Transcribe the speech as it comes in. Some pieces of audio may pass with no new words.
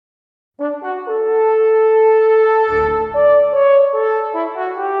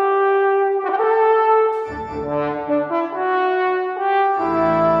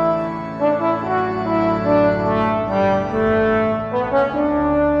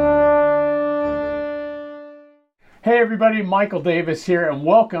Hey everybody, Michael Davis here, and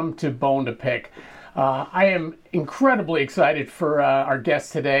welcome to Bone to Pick. I am incredibly excited for our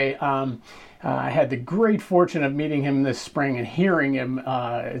guest today. I had the great fortune of meeting him this spring and hearing him.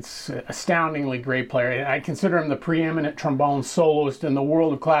 It's an astoundingly great player. I consider him the preeminent trombone soloist in the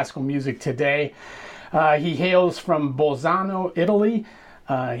world of classical music today. He hails from Bolzano, Italy.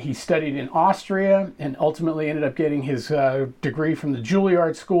 He studied in Austria and ultimately ended up getting his degree from the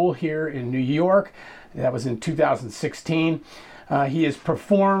Juilliard School here in New York. That was in 2016. He has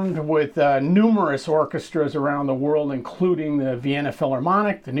performed with numerous orchestras around the world, including the Vienna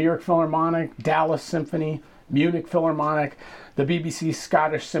Philharmonic, the New York Philharmonic, Dallas Symphony, Munich Philharmonic, the BBC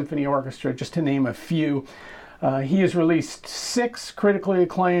Scottish Symphony Orchestra, just to name a few. He has released 6 critically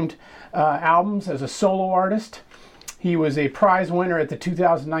acclaimed albums as a solo artist. He was a prize winner at the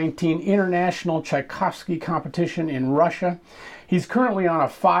 2019 International Tchaikovsky Competition in Russia. He's currently on a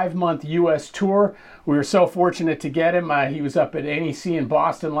 5-month U.S. tour. We were so fortunate to get him. He was up at NEC in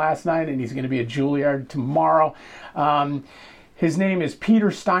Boston last night, and he's going to be at Juilliard tomorrow. His name is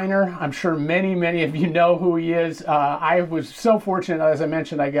Peter Steiner. I'm sure many of you know who he is. I was so fortunate, as I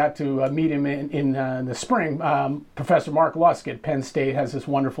mentioned, I got to meet him in the spring. Professor Mark Lusk at Penn State has this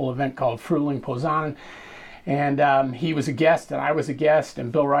wonderful event called Frühling Posanen. And he was a guest, and I was a guest,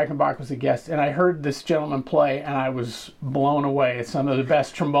 and Bill Reichenbach was a guest. And I heard this gentleman play, and I was blown away. It's some of the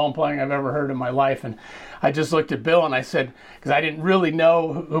best trombone playing I've ever heard in my life. And I just looked at Bill, and I said, because I didn't really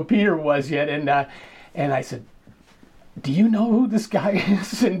know who Peter was yet, and I said, do you know who this guy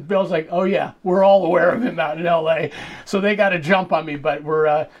is? And Bill's like, oh yeah, we're all aware of him out in LA. So they got a jump on me, but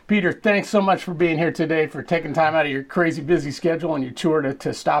Peter, thanks so much for being here today, for taking time out of your crazy busy schedule and your tour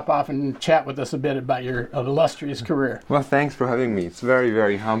to stop off and chat with us a bit about your illustrious career. Well, thanks for having me. It's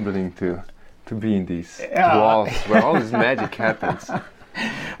very humbling to be in these walls where all this magic happens.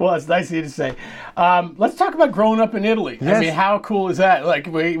 Well, it's nice of you to say. Let's talk about growing up in Italy. Yes. I mean, how cool is that? Like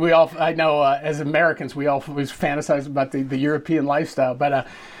we all, I know as Americans, we always fantasize about the European lifestyle, but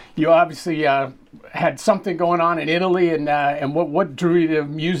you obviously had something going on in Italy, and what drew you to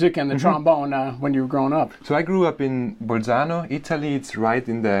music and the trombone when you were growing up? So I grew up in Bolzano, Italy. It's right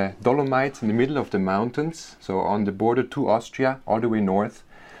in the Dolomites, in the middle of the mountains, so on the border to Austria, all the way north.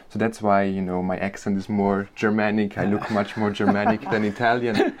 So that's why, my accent is more Germanic. I look much more Germanic than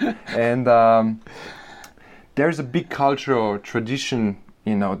Italian. And there's a big cultural tradition,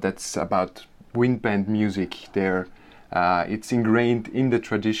 that's about wind band music there. It's ingrained in the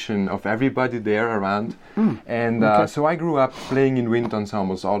tradition of everybody there around. And so I grew up playing in wind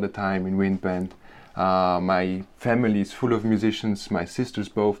ensembles all the time in wind band. My family is full of musicians. My sisters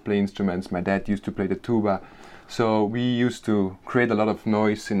both play instruments. My dad used to play the tuba. So we used to create a lot of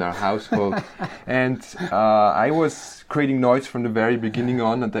noise in our household. And I was creating noise from the very beginning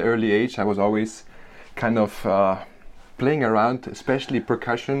on. At the early age, I was always kind of playing around, especially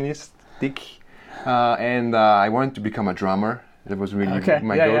percussionistic. And I wanted to become a drummer. That was really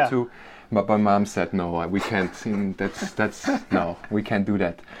my go-to. But my mom said, no, we can't sing. No, we can't do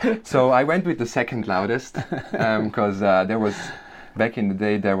that. So I went with the second loudest because there was... Back in the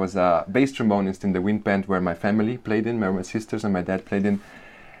day, there was a bass trombonist in the wind band where my family played in, where my sisters and my dad played in.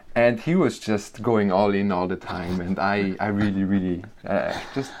 And he was just going all in all the time. And I really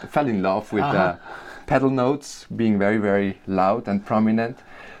just fell in love with pedal notes being very loud and prominent.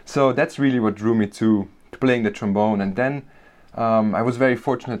 So that's really what drew me to playing the trombone. And then I was very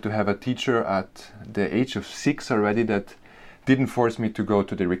fortunate to have a teacher at the age of 6 already that didn't force me to go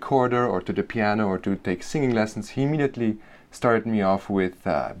to the recorder or to the piano or to take singing lessons. He immediately started me off with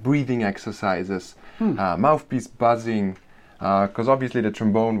breathing exercises, mouthpiece buzzing, because obviously the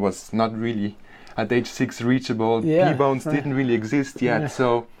trombone was not really at age 6 reachable. P-bones didn't really exist yet.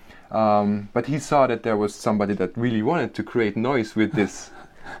 So, but he saw that there was somebody that really wanted to create noise with this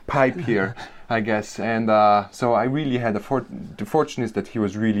pipe here, I guess. And so I really had the fortune is that he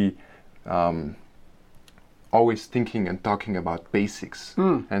was really always thinking and talking about basics.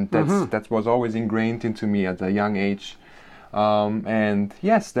 And that was always ingrained into me at a young age. And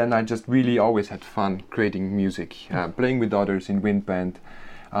yes, then I just really always had fun creating music, playing with others in wind band.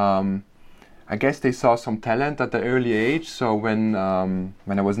 I guess they saw some talent at the early age. So when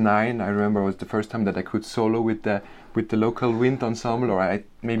I was 9, I remember it was the first time that I could solo with the local wind ensemble, or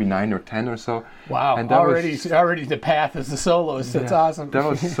maybe 9 or 10 or so. Wow! And already the path as a soloist. That's awesome. That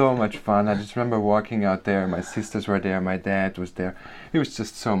was so much fun. I just remember walking out there. My sisters were there. My dad was there. It was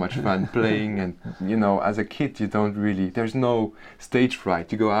just so much fun playing. And as a kid, there's no stage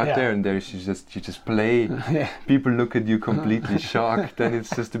fright. You go out there and you just play. People look at you completely shocked, and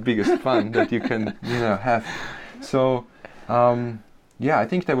it's just the biggest fun that you can have. So. yeah, I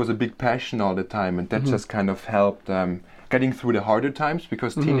think there was a big passion all the time, and that just kind of helped getting through the harder times,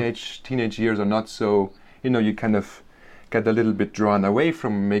 because teenage years are not so, you kind of get a little bit drawn away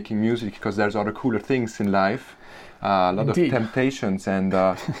from making music because there's other cooler things in life, a lot Indeed. of temptations, and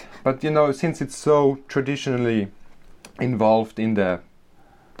but since it's so traditionally involved in the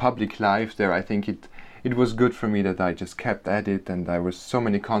public life there, I think it was good for me that I just kept at it, and there were so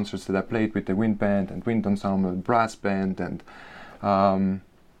many concerts that I played with the wind band and wind ensemble, brass band, and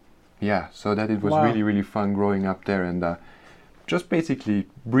so that it was Wow. really, really fun growing up there, and just basically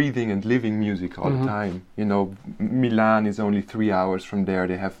breathing and living music all the time. Milan is only 3 hours from there.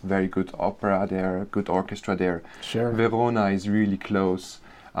 They have very good opera there, good orchestra there. Sure. Verona is really close.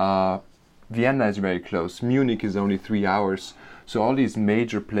 Vienna is very close. Munich is only 3 hours. So all these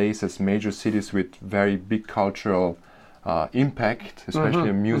major places, major cities with very big cultural impact, especially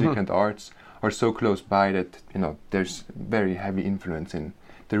on music and arts, are so close by that there's very heavy influence in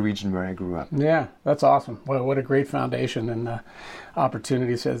the region where I grew up. Yeah, that's awesome. What a great foundation and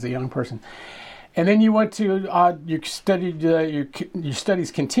opportunities as a young person. And then you went to you studied your studies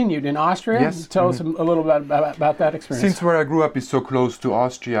continued in Austria. Yes. Tell us a little bit about that experience. Since where I grew up is so close to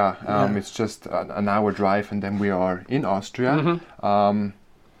Austria, it's just an hour drive, and then we are in Austria.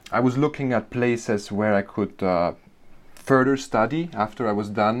 I was looking at places where I could further study after I was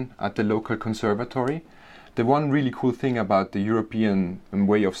done at the local conservatory. The one really cool thing about the European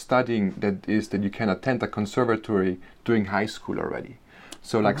way of studying that is that you can attend a conservatory during high school already.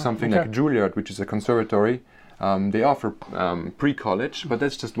 So like something like Juilliard, which is a conservatory, they offer pre-college, but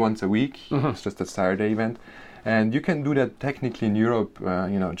that's just once a week. It's just a Saturday event. And you can do that technically in Europe,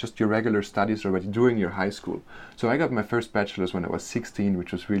 just your regular studies already during your high school. So I got my first bachelor's when I was 16,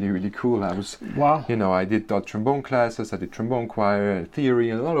 which was really, really cool. I was, Wow. I did trombone classes, I did trombone choir, theory,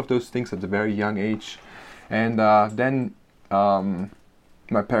 and a lot of those things at a very young age. And then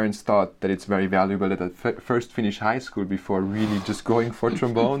my parents thought that it's very valuable that I first finish high school before really just going for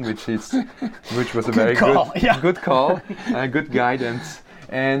trombone, which was a very call. good call, good guidance.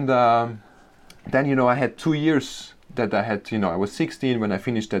 And then I had 2 years that I had. I was 16 when I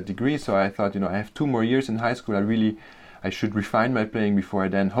finished that degree, so I thought I have 2 more years in high school. I should refine my playing before I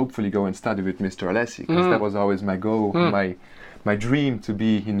then hopefully go and study with Mr. Alessi, because that was always my goal, my dream to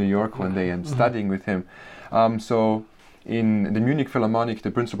be in New York one day and studying with him. So in the Munich Philharmonic,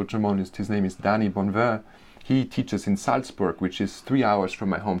 the principal trombonist, his name is Danny Bonvin. He teaches in Salzburg, which is 3 hours from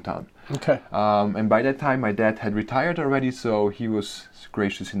my hometown. Okay. And by that time, my dad had retired already, so he was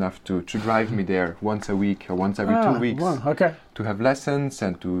gracious enough to drive me there once a week or once every 2 weeks to have lessons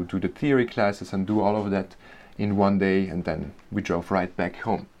and to do the theory classes and do all of that in one day, and then we drove right back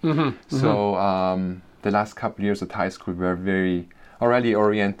home. So the last couple years at high school were very already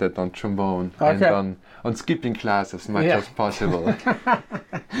oriented on trombone and on skipping class as much as possible.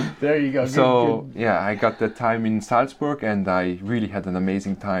 There you go. So good. I got that time in Salzburg, and I really had an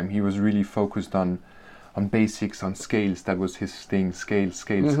amazing time. He was really focused on basics, on scales. That was his thing,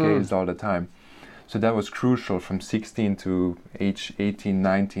 scales all the time. So that was crucial from 16 to age 18,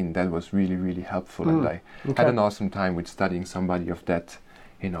 19. That was really, really helpful, and I had an awesome time with studying somebody of that,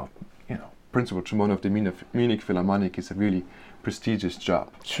 principal trombone of the Munich Philharmonic is a really prestigious job.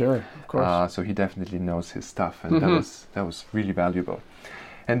 Sure, of course. So he definitely knows his stuff, and that was really valuable.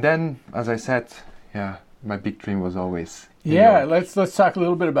 And then, as I said, my big dream was always New York. Let's talk a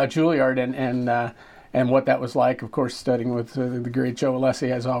little bit about Juilliard and what that was like. Of course, studying with the great Joe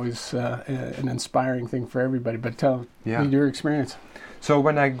Alessi is always an inspiring thing for everybody. But tell me your experience. So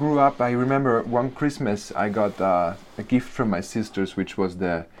when I grew up, I remember one Christmas I got a gift from my sisters, which was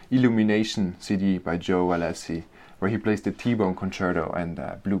the Illumination CD by Joe Alessi, where he plays the T-Bone Concerto and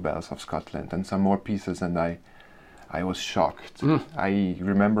Bluebells of Scotland and some more pieces, and I was shocked. I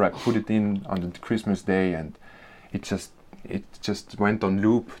remember I put it in on the Christmas day, and it just went on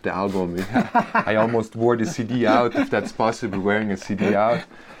loop, the album. I almost wore the CD out, if that's possible, wearing a CD out.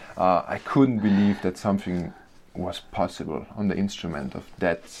 I couldn't believe that something was possible on the instrument of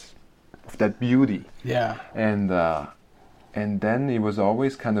that beauty. Yeah. And then it was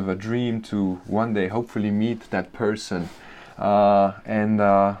always kind of a dream to one day hopefully meet that person. Then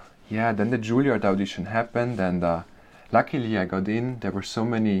the Juilliard audition happened, and luckily I got in. There were so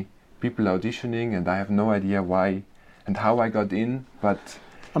many people auditioning, and I have no idea why and how I got in, but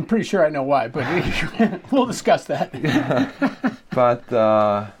I'm pretty sure I know why, but we'll discuss that. But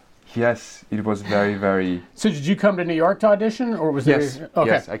yes, it was very, very. So did you come to New York to audition, or was yes, there?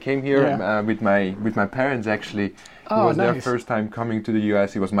 Okay. Yes, I came here with my parents actually. It was their first time coming to the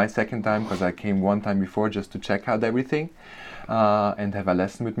US. It was my second time because I came one time before just to check out everything and have a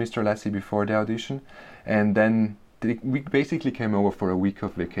lesson with Mr. Alessi before the audition. And then we basically came over for a week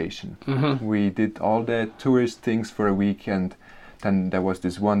of vacation. We did all the tourist things for a week, and then there was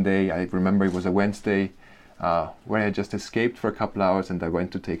this one day, I remember it was a Wednesday, where I just escaped for a couple hours, and I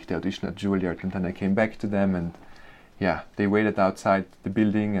went to take the audition at Juilliard, and then I came back to them, and yeah, they waited outside the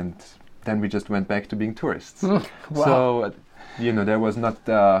building, and then we just went back to being tourists. Wow. So, there was not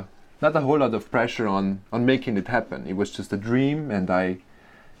a whole lot of pressure on making it happen. It was just a dream, and I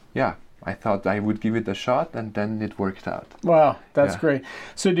thought I would give it a shot, and then it worked out. Wow, that's great.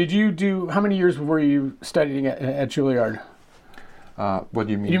 So how many years were you studying at Juilliard? What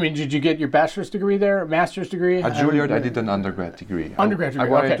do you mean? Did you get your bachelor's degree there, master's degree? At Juilliard, I did an undergrad degree. Undergrad degree,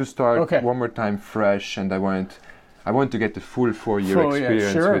 I wanted to start one more time fresh, and I wanted to get the full 4-year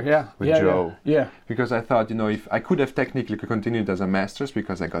experience with Joe. Yeah. Because I thought, if I could have technically continued as a master's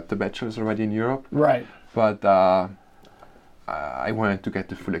because I got the bachelor's already in Europe. Right. But I wanted to get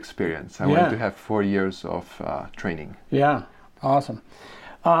the full experience. I wanted to have 4 years of training. Yeah, awesome.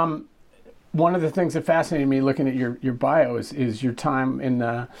 One of the things that fascinated me looking at your bio is your time in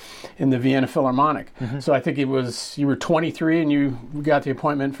the Vienna Philharmonic. So I think you were 23 and you got the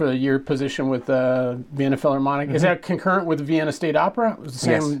appointment for your position with Vienna Philharmonic. Is that concurrent with Vienna State Opera? It was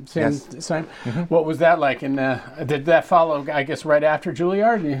the same. What was that like? And did that follow, I guess, right after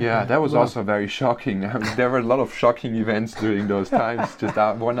Juilliard? Yeah, that was also very shocking. There were a lot of shocking events during those times, just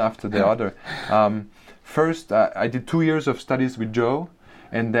one after the other. First, I did 2 years of studies with Joe.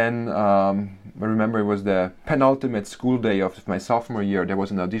 And then I remember it was the penultimate school day of my sophomore year. There was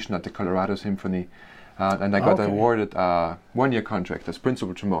an audition at the Colorado Symphony, and I got awarded a 1-year contract as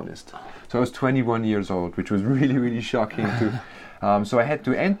principal trombonist. So I was 21 years old, which was really, really shocking too. So I had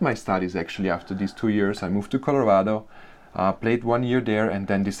to end my studies actually after these 2 years. I moved to Colorado, played 1 year there, and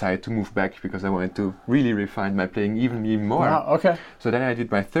then decided to move back because I wanted to really refine my playing even more. Wow, okay. So then I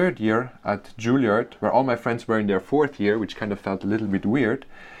did my 3rd year at Juilliard, where all my friends were in their 4th year, which kind of felt a little bit weird.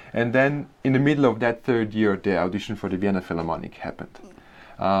 And then in the middle of that 3rd year, the audition for the Vienna Philharmonic happened.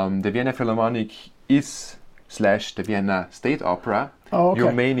 The Vienna Philharmonic is / the Vienna State Opera. Oh, okay.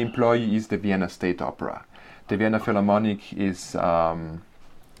 Your main employee is the Vienna State Opera. The Vienna Philharmonic is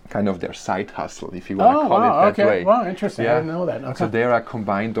kind of their side hustle, if you want to call it that way. Wow, interesting. I didn't know that. Okay. So they're a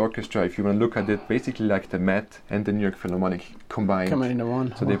combined orchestra, if you want to look at it, basically like the Met and the New York Philharmonic combined. Coming into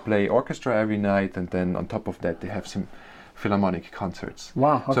one. So they play orchestra every night, and then on top of that they have some Philharmonic concerts.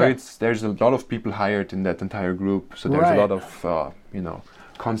 Wow, okay. So there's a lot of people hired in that entire group, so there's a lot of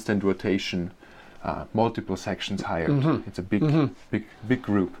constant rotation. Multiple sections hired. It's a big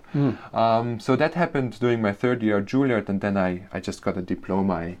group. So that happened during my 3rd year at Juilliard, and then I just got a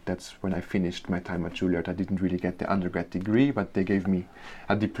diploma. That's when I finished my time at Juilliard. I didn't really get the undergrad degree, but they gave me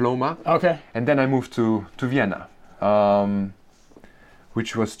a diploma. Okay. And then I moved to Vienna,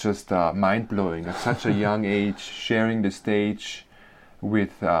 which was just mind-blowing. At such a young age, sharing the stage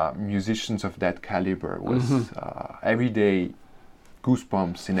with musicians of that caliber was every day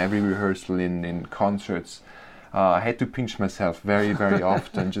goosebumps in every rehearsal, in concerts. I had to pinch myself very, very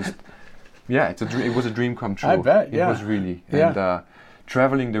often. Just, it was a dream come true. I bet, yeah. It was really. And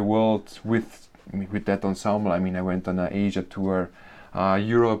traveling the world with that ensemble, I went on an Asia tour.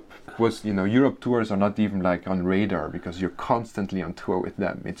 Europe tours are not even like on radar because you're constantly on tour with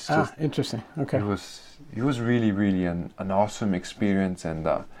them. It's just interesting. Okay. It was really, really an awesome experience, and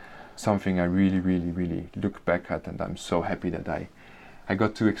something I really, really, really look back at, and I'm so happy that I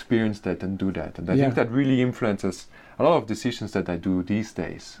got to experience that and do that. And I think that really influences a lot of decisions that I do these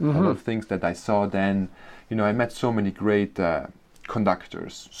days. A lot of things that I saw then. I met so many great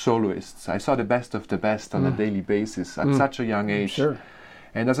conductors, soloists. I saw the best of the best on a daily basis at such a young age. Sure.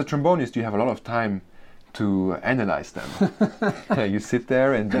 And as a trombonist, you have a lot of time to analyze them. You sit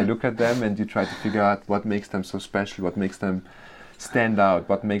there and you look at them and you try to figure out what makes them so special, what makes them stand out,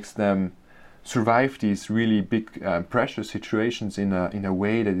 what makes them survive these really big pressure situations in a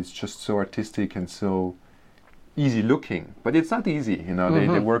way that is just so artistic and so easy looking. But it's not easy,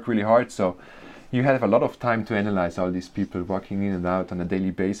 they work really hard, so you have a lot of time to analyze all these people walking in and out on a daily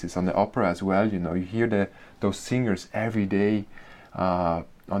basis. On the opera as well, you hear those singers every day on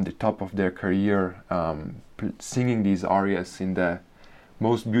the top of their career singing these arias in the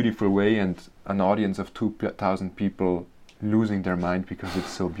most beautiful way, and an audience of 2,000 people losing their mind because it's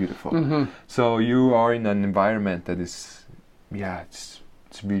so beautiful. So you are in an environment that is, it's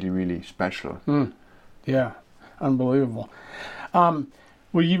really, really special. Yeah, unbelievable.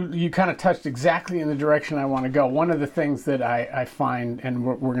 Well, you kind of touched exactly in the direction I want to go. One of the things that I find, and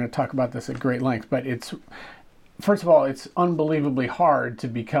we're going to talk about this at great length, but first of all, it's unbelievably hard to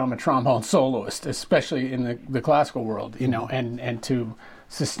become a trombone soloist, especially in the classical world, and to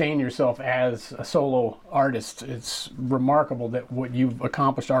sustain yourself as a solo artist. It's remarkable that what you've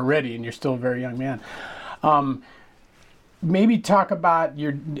accomplished already, and you're still a very young man. Maybe talk about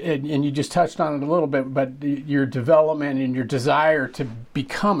and you just touched on it a little bit, but your development and your desire to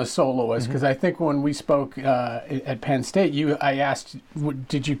become a soloist. Because I think when we spoke at Penn State, I asked,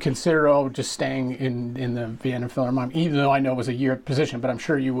 did you consider just staying in the Vienna Philharmonic, even though I know it was a year position, but I'm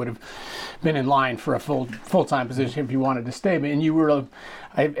sure you would have been in line for a full-time position if you wanted to stay. And you were,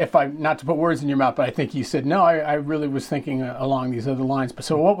 if I not to put words in your mouth, but I think you said, no, I really was thinking along these other lines. But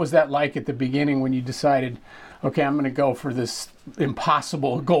so what was that like at the beginning when you decided, okay, I'm going to go for this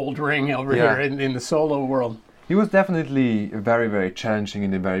impossible gold ring over here in the solo world? It was definitely very, very challenging in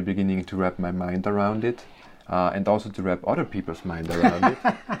the very beginning to wrap my mind around it, and also to wrap other people's mind around it.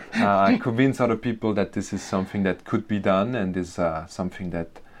 I convinced other people that this is something that could be done and is something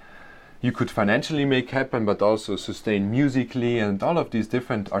that you could financially make happen, but also sustain musically, and all of these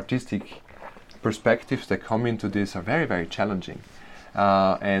different artistic perspectives that come into this are very, very challenging.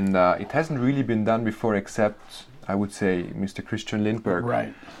 And it hasn't really been done before, except I would say Mr. Christian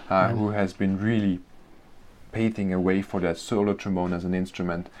Lindberg, who has been really paving a way for that solo trombone as an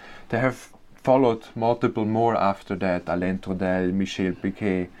instrument. There have followed multiple more after that: Alain Trudel, Michel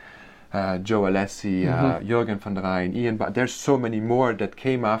Piquet, Joe Alessi, Jürgen van der Rijn, Ian. But there's so many more that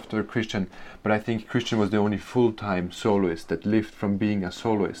came after Christian. But I think Christian was the only full-time soloist that lived from being a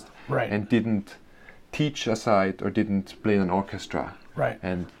soloist and didn't teach aside or didn't play in an orchestra. Right.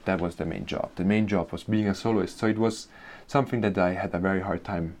 And that was the main job. The main job was being a soloist. So it was something that I had a very hard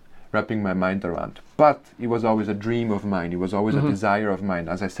time wrapping my mind around. But it was always a dream of mine. It was always a desire of mine.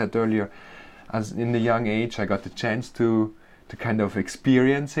 As I said earlier, as in the young age, I got the chance to kind of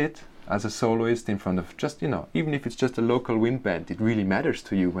experience it as a soloist in front of just, even if it's just a local wind band, it really matters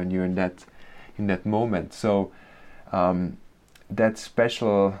to you when you're in that moment. So that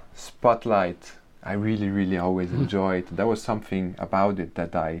special spotlight, I really, really always enjoyed. There was something about it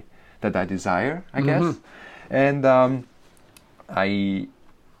that I desire, I guess. And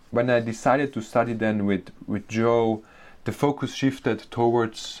when I decided to study then with Joe, the focus shifted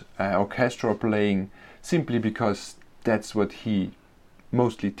towards orchestral playing, simply because that's what he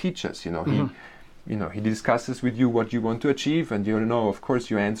mostly teaches. He discusses with you what you want to achieve, and of course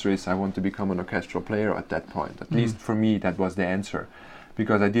your answer is, I want to become an orchestral player at that point. At least for me, that was the answer,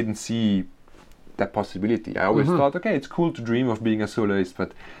 because I didn't see that possibility. I always thought, okay, it's cool to dream of being a soloist,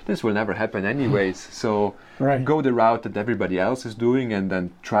 but this will never happen anyways. So go the route that everybody else is doing, and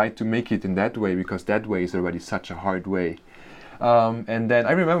then try to make it in that way, because that way is already such a hard way. And then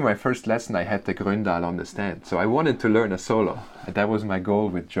I remember my first lesson, I had the Gröndal on the stand. So I wanted to learn a solo. That was my goal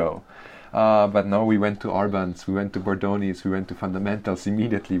with Joe. But no, we went to Arbans, we went to Bordonis, we went to fundamentals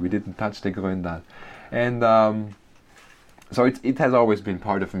immediately. We didn't touch the Gröndal. And so it has always been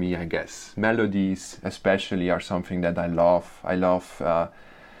part of me, I guess. Melodies especially are something that I love. I love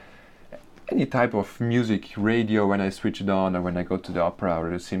any type of music, radio when I switch it on, or when I go to the opera or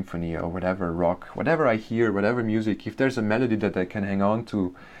the symphony or whatever, rock, whatever I hear, whatever music, if there's a melody that I can hang on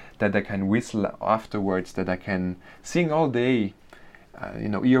to, that I can whistle afterwards, that I can sing all day,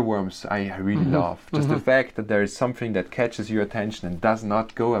 earworms, I really love. Just the fact that there is something that catches your attention and does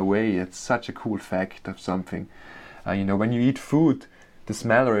not go away, it's such a cool fact of something. When you eat food, the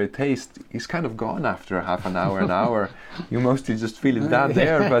smell or the taste is kind of gone after half an hour, You mostly just feel it down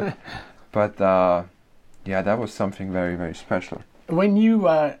there, but that was something very, very special.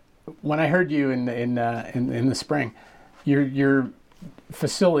 When I heard you in the spring, your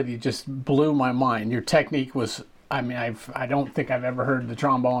facility just blew my mind. Your technique was, I don't think I've ever heard the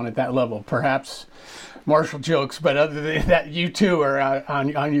trombone at that level. Perhaps Marshall jokes, but other than that, you two are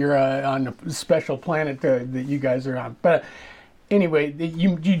on your on a special planet that you guys are on. But anyway,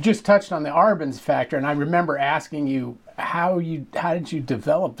 you just touched on the Arbans factor, and I remember asking you how did you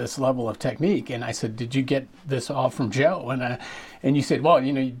develop this level of technique? And I said, did you get this all from Joe? And you said, well,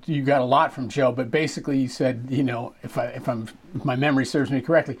 you got a lot from Joe, but basically you said, if my memory serves me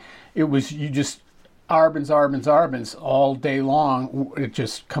correctly, it was you just Arbans all day long, it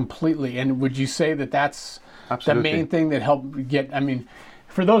just completely. And would you say that that's Absolutely. The main thing that helped get?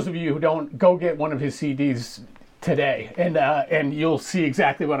 For those of you who don't, go get one of his CDs today, and you'll see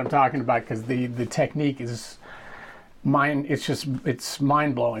exactly what I'm talking about, because the technique is it's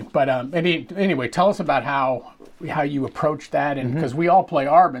mind blowing. But anyway, tell us about how you approach that, and because we all play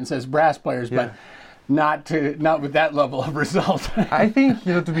Arbans as brass players, but not with that level of result. I think,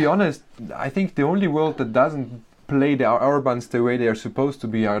 to be honest, I think the only world that doesn't play the R-bands the way they are supposed to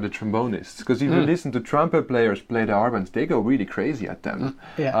be are the trombonists. Because if you listen to trumpet players play the R-bands, they go really crazy at them.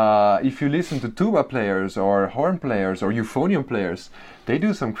 If you listen to tuba players or horn players or euphonium players, they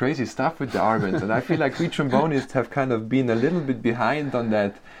do some crazy stuff with the R-bands. And I feel like we trombonists have kind of been a little bit behind on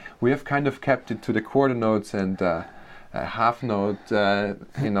that. We have kind of kept it to the quarter notes and half note,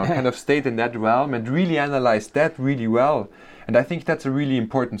 kind of stayed in that realm and really analyzed that really well. And I think that's a really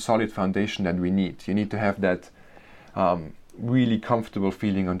important solid foundation that we need. You need to have that really comfortable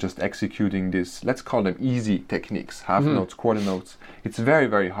feeling on just executing this, let's call them easy techniques, half notes, quarter notes. It's very,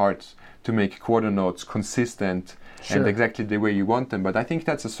 very hard to make quarter notes consistent and exactly the way you want them. But I think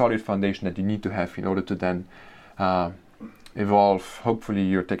that's a solid foundation that you need to have in order to then evolve, hopefully,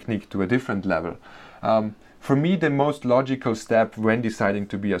 your technique to a different level. For me, the most logical step when deciding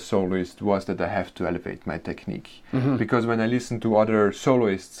to be a soloist was that I have to elevate my technique. Because when I listen to other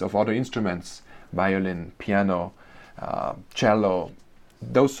soloists of other instruments, violin, piano, cello,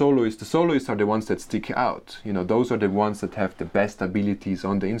 the soloists are the ones that stick out. Those are the ones that have the best abilities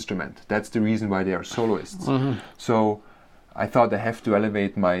on the instrument. That's the reason why they are soloists. So I thought I have to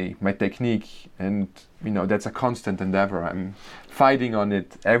elevate my technique, and that's a constant endeavor. I'm fighting on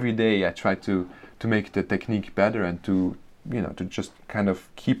it every day. I try to make the technique better and to just kind of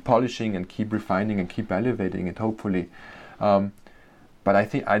keep polishing and keep refining and keep elevating it, hopefully. But I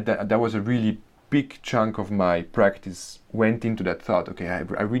think that was a really big chunk of my practice went into that thought. Okay,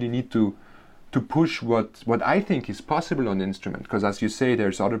 I really need to push what I think is possible on the instrument, because as you say,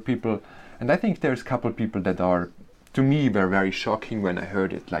 there's other people, and I think there's a couple people that are, to me, were very shocking when I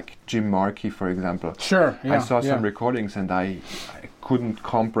heard it, like Jim Markey, for example. I saw some recordings and I couldn't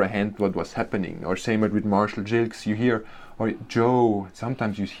comprehend what was happening. Or same with Marshall Gilks, you hear, or Joe,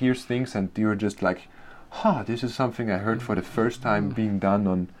 sometimes you hear things and you're just like, this is something I heard for the first time being done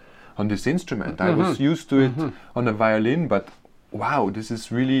on this instrument. I was used to it on a violin, but wow, this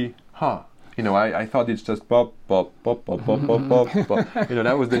is really, I thought it's just bop, bop, bop, bop, bop, bop, bop, bop.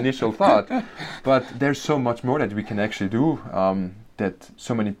 That was the initial thought. But there's so much more that we can actually do, that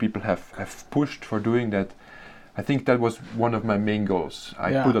so many people have pushed for doing that. I think that was one of my main goals.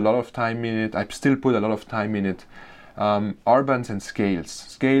 I put a lot of time in it. I still put a lot of time in it. R-bands and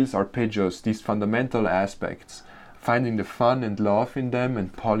scales, arpeggios, these fundamental aspects, finding the fun and love in them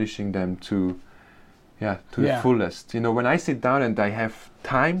and polishing them to the fullest. When I sit down and I have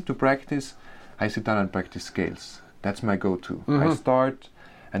time to practice, I sit down and practice scales. That's my go-to. I start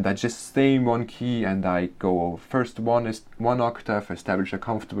and I just stay in one key and I go over first one octave, establish a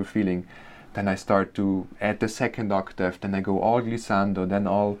comfortable feeling. Then I start to add the second octave, then I go all glissando, then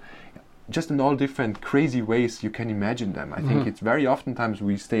just in all different crazy ways you can imagine them. I think it's very oftentimes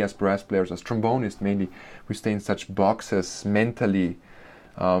we stay as brass players, as trombonists mainly, we stay in such boxes mentally,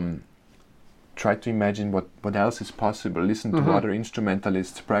 try to imagine what else is possible, listen to other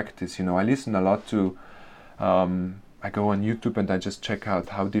instrumentalists practice. I listen a lot to, I go on YouTube and I just check out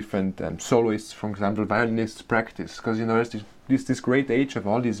how different soloists, for example, violinists practice, because there's this great age of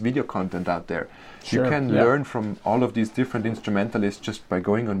all this video content out there. You can learn from all of these different instrumentalists just by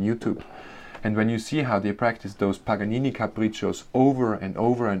going on YouTube. And when you see how they practice those Paganini capriccios over and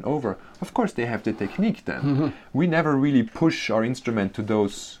over and over, of course they have the technique then. We never really push our instrument to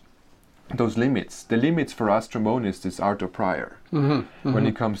those limits. The limits for us trombonists is Arthur Pryor when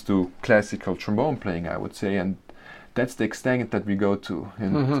it comes to classical trombone playing, I would say, and that's the extent that we go to.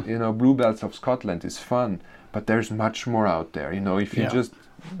 And Bluebells of Scotland is fun, but there's much more out there. If you just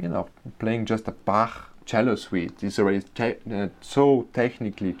playing just a Bach cello suite is already so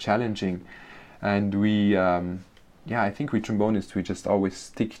technically challenging, and we I think we trombonists, we just always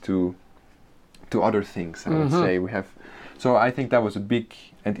stick to other things. I would say we have. So I think that was a big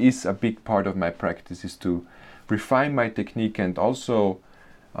and is a big part of my practice, is to refine my technique and also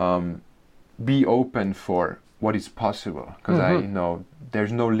be open for what is possible, because I know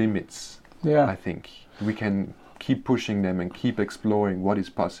there's no limits. I think we can keep pushing them and keep exploring what is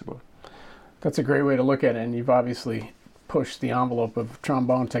possible. That's a great way to look at it, and you've obviously pushed the envelope of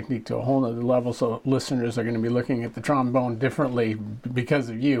trombone technique to a whole other level, so listeners are going to be looking at the trombone differently because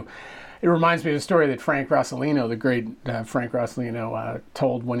of you. It reminds me of a story that Frank Rossellino, the great Frank Rossellino,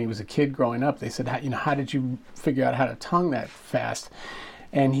 told when he was a kid growing up. They said, how did you figure out how to tongue that fast?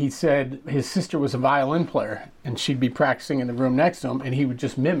 And he said his sister was a violin player, and she'd be practicing in the room next to him, and he would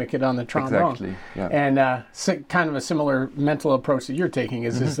just mimic it on the trombone. Exactly, yeah. And kind of a similar mental approach that you're taking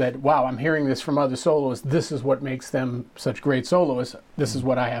is that, wow, I'm hearing this from other soloists. This is what makes them such great soloists. This is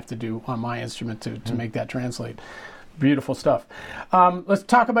what I have to do on my instrument to make that translate. Beautiful stuff. Let's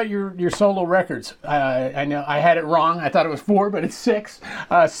talk about your solo records. I know I had it wrong. I thought it was 4, but it's 6.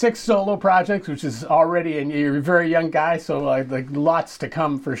 6 solo projects, which is already, and you're a very young guy, so like lots to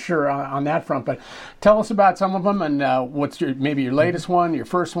come for sure on that front. But tell us about some of them, and what's maybe your latest one, your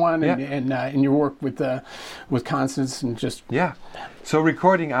first one, and your work with Constance, and just So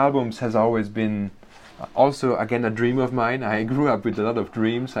recording albums has always been. Also, again, a dream of mine. I grew up with a lot of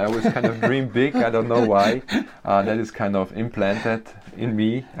dreams. I always kind of dream big. I don't know why. That is kind of implanted in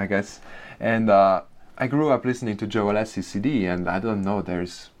me, I guess. And I grew up listening to Joe Alessi CD, and I don't know,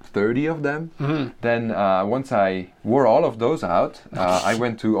 there's 30 of them. Mm-hmm. Then once I wore all of those out, I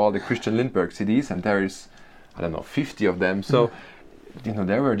went to all the Christian Lindbergh CDs, and there is, 50 of them. So,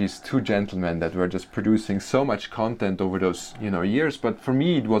 there were these 2 gentlemen that were just producing so much content over those, years. But for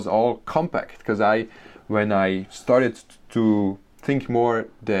me, it was all compact, because when I started to think more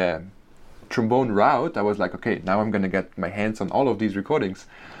the trombone route, I was like, okay, now I'm going to get my hands on all of these recordings.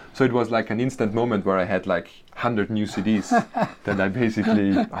 So it was like an instant moment where I had like 100 new CDs that I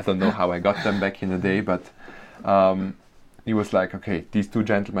basically, I don't know how I got them back in the day, but it was like, okay, these 2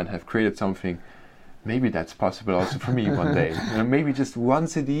 gentlemen have created something. Maybe that's possible also for me one day. Maybe just one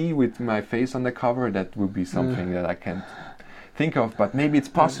CD with my face on the cover, that would be something that I can't think of, but maybe it's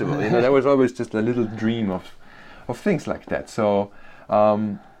possible. There was always just a little dream of things like that. So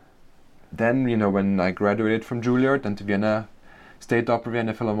then, when I graduated from Juilliard and the Vienna State Opera,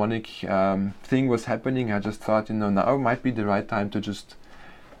 Vienna Philharmonic thing was happening, I just thought, now might be the right time to just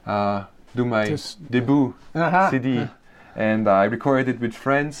do my debut CD. And I recorded it with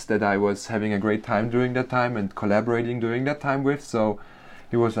friends that I was having a great time during that time and collaborating during that time with. So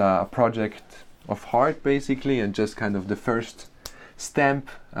it was a project of heart, basically, and just kind of the first stamp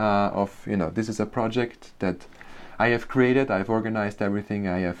of, this is a project that I have created, I've organized everything,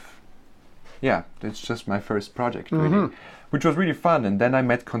 it's just my first project, really, which was really fun. And then I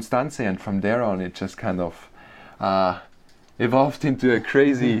met Constanze, and from there on it just kind of evolved into a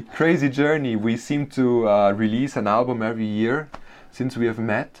crazy journey. We seem to release an album every year since we have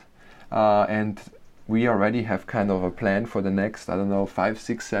met, and we already have kind of a plan for the next, 5,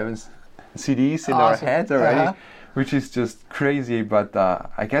 6, 7 CDs in our head already, which is just crazy. But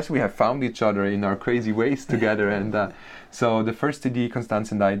I guess we have found each other in our crazy ways together. And so the first CD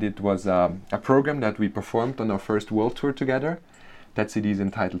Constance and I did was a program that we performed on our first world tour together. That CD is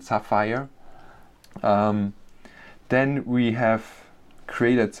entitled Sapphire. Then we have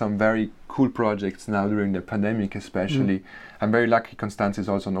created some very cool projects now during the pandemic, especially. I'm very lucky Constance is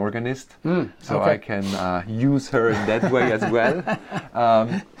also an organist, so I can use her in that way as well.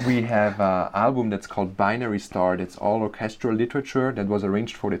 We have an album that's called Binary Star. That's all orchestral literature that was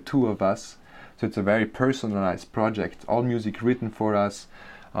arranged for the 2 of us. So it's a very personalized project, all music written for us.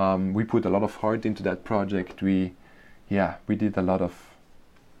 We put a lot of heart into that project. We did a lot of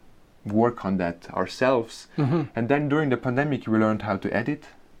work on that ourselves. And then during the pandemic we learned how to edit.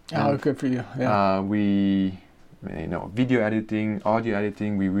 Good for you. Video editing, audio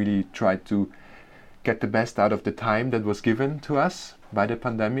editing. We really tried to get the best out of the time that was given to us by the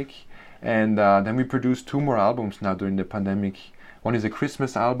pandemic. And then we produced 2 more albums now during the pandemic. One is a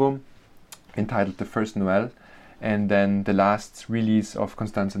Christmas album entitled The First Noel, and then the last release of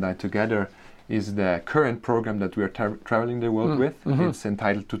Constance and I together is the current program that we are traveling the world with. It's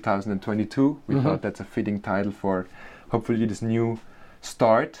entitled 2022. We thought that's a fitting title for hopefully this new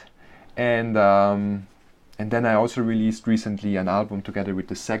start. And then I also released recently an album together with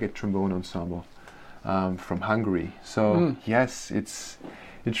the Szeged Trombone Ensemble from Hungary. So yes, it's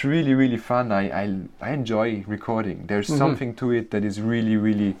really, really fun. I enjoy recording. There's something to it that is really,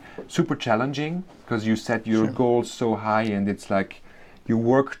 really super challenging, because you set your goals so high, and it's like you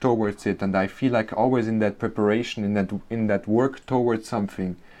work towards it. And I feel like always in that preparation, in that work towards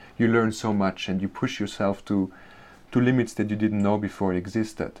something, you learn so much and you push yourself to limits that you didn't know before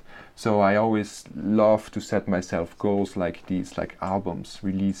existed. So I always love to set myself goals like these, like albums,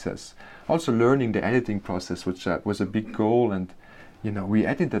 releases. Also learning the editing process, which was a big goal. And we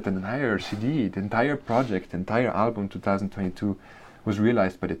edited an entire CD, the entire project, the entire album 2022 was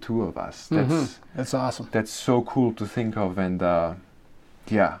realized by the 2 of us. That's awesome. That's so cool to think of. And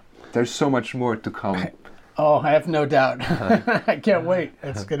there's so much more to come. I have no doubt. I can't wait.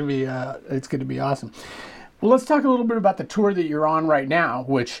 It's going to be awesome. Well, let's talk a little bit about the tour that you're on right now,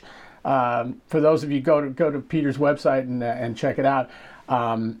 which for those of you go to Peter's website and check it out.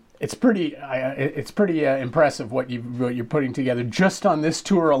 It's pretty impressive what you're putting together just on this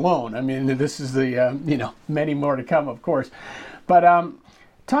tour alone. I mean, this is the many more to come, of course. But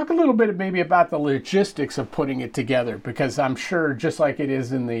talk a little bit maybe about the logistics of putting it together, because I'm sure just like it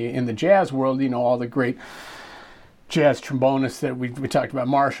is in the jazz world, all the great jazz trombonists that we talked about,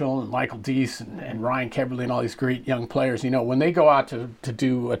 Marshall and Michael Deese and Ryan Keberly and all these great young players, when they go out to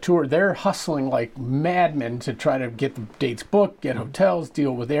do a tour, they're hustling like madmen to try to get the dates booked, get hotels,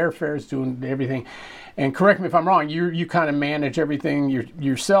 deal with airfares, doing everything. And correct me if I'm wrong, you kind of manage everything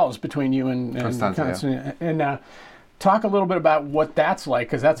yourselves between you and Constanze, and talk a little bit about what that's like,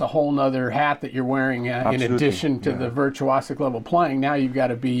 because that's a whole nother hat that you're wearing in addition to the virtuosic level playing. Now you've got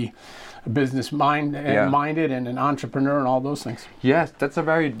to be business minded and an entrepreneur and all those things. Yes, that's a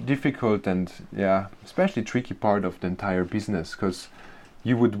very difficult and especially tricky part of the entire business, because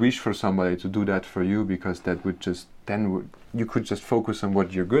you would wish for somebody to do that for you, because that would just you could just focus on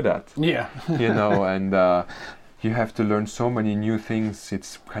what you're good at. Yeah. And you have to learn so many new things.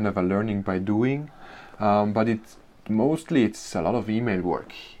 It's kind of a learning by doing, but it's a lot of email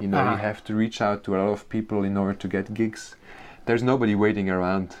work. You have to reach out to a lot of people in order to get gigs. There's nobody waiting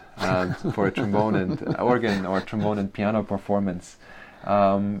around for a trombone and organ or trombone and piano performance.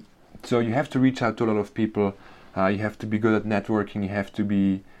 So you have to reach out to a lot of people. You have to be good at networking. You have to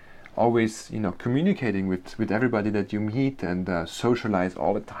be always, communicating with everybody that you meet and socialize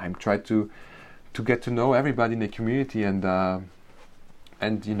all the time. Try to get to know everybody in the community and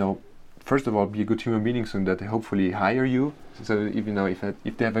first of all, be a good human being so that they hopefully hire you. So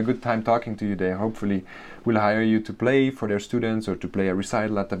if they have a good time talking to you, they hopefully will hire you to play for their students or to play a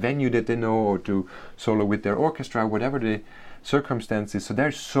recital at a venue that they know or to solo with their orchestra, whatever the circumstances. So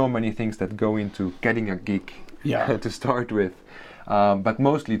there's so many things that go into getting a gig to start with. But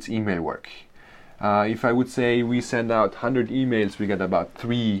mostly it's email work. If I would say we send out 100 emails, we get about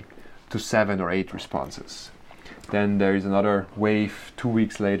 3 to 7 or 8 responses. Then there is another wave 2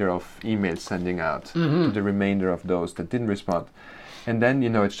 weeks later of emails sending out to the remainder of those that didn't respond. And then,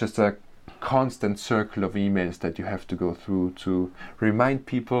 it's just a constant circle of emails that you have to go through to remind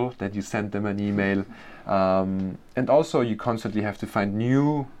people that you sent them an email. And also you constantly have to find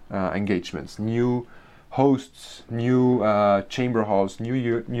new engagements, new hosts, new chamber halls, new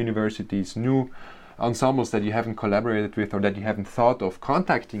universities, new ensembles that you haven't collaborated with or that you haven't thought of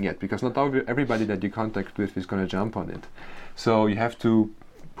contacting yet, because not everybody that you contact with is going to jump on it. So you have to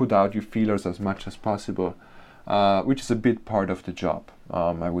put out your feelers as much as possible, which is a big part of the job,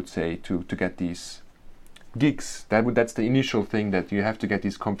 I would say, to get these gigs. That's the initial thing, that you have to get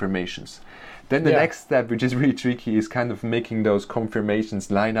these confirmations. Then the next step, which is really tricky, is kind of making those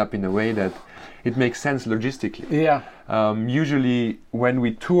confirmations line up in a way that it makes sense logistically. Yeah. Usually when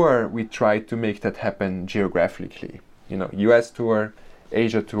we tour, we try to make that happen geographically. US tour,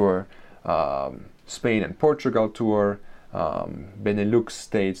 Asia tour, Spain and Portugal tour, Benelux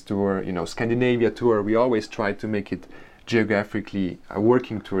states tour, Scandinavia tour. We always try to make it geographically a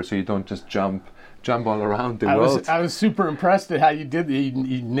working tour, so you don't just jump all around the world. I was super impressed at how you did it.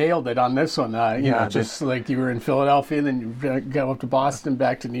 You nailed it on this one. Just like you were in Philadelphia, then you go up to Boston,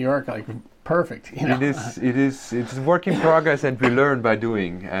 back to New York, like perfect. It's a work in progress, and we learn by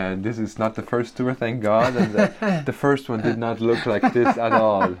doing. And this is not the first tour, thank God. And the first one did not look like this at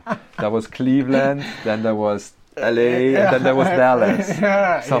all. That was Cleveland, then there was LA, and then there was Dallas,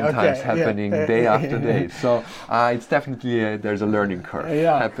 sometimes happening day after day. So it's definitely there's a learning curve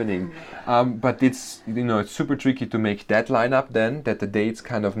happening. But it's it's super tricky to make that lineup then, that the dates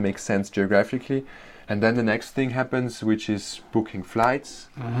kind of make sense geographically. And then the next thing happens, which is booking flights,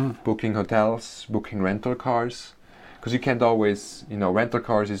 booking hotels, booking rental cars. Because you can't always, rental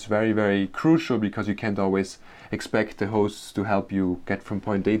cars is very, very crucial, because you can't always expect the hosts to help you get from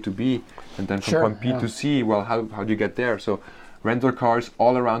point A to B and then from point B to C. Well, how do you get there? So rental cars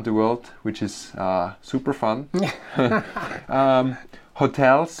all around the world, which is super fun.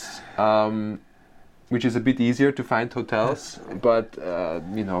 Hotels, which is a bit easier to find hotels, but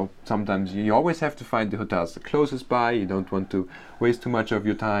sometimes you always have to find the hotels the closest by. You don't want to waste too much of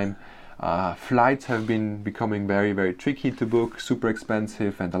your time. Flights have been becoming very, very tricky to book, super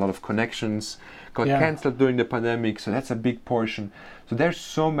expensive, and a lot of connections got cancelled during the pandemic, so that's a big portion. So there's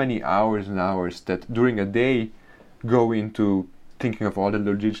so many hours and hours that during a day go into thinking of all the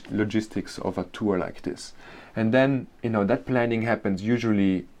logistics of a tour like this. And then, that planning happens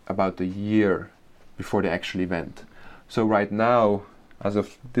usually about a year before the actual event. So right now,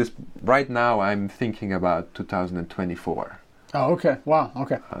 I'm thinking about 2024. Oh, okay. Wow.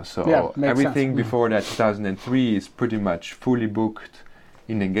 Okay. Everything sense. Before that, 2003, is pretty much fully booked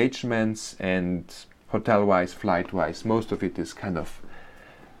in engagements, and hotel-wise, flight-wise, most of it is kind of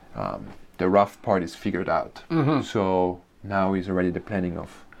the rough part is figured out. So now is already the planning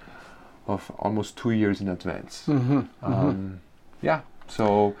of almost 2 years in advance.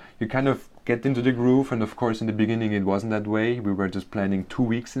 So you kind of get into the groove, and of course in the beginning it wasn't that way. We were just planning 2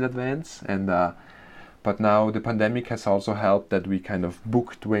 weeks in advance, and But now the pandemic has also helped that we kind of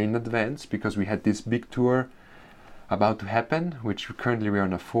booked way in advance, because we had this big tour about to happen, which currently we're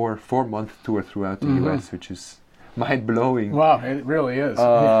on a four-month tour throughout the US, which is mind-blowing. Wow, it really is.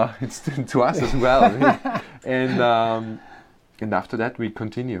 It's to us as well. And after that we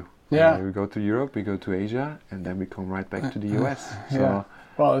continue. Yeah. We go to Europe, we go to Asia, and then we come right back to the US. So yeah.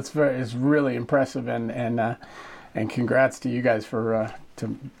 Well, it's really impressive, and congrats to you guys for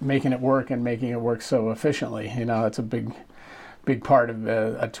to making it work and making it work so efficiently. You know, it's a big part of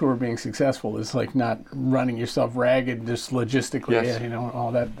a tour being successful is like not running yourself ragged just logistically. Yes. You know,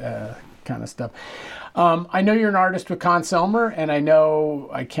 all that kind of stuff. I know you're an artist with Con Selmer, and I know,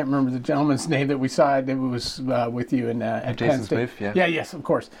 I can't remember the gentleman's name that we saw that was with you at Jason Penn State. Smith, yeah. Yeah, yes, of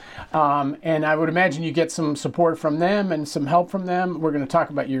course. And I would imagine you get some support from them and some help from them. We're going to talk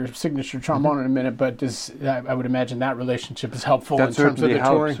about your signature trombone in a minute, but I would imagine that relationship is helpful that in terms of the certainly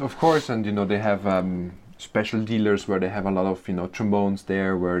helps, touring. of course. And they have special dealers where they have a lot of trombones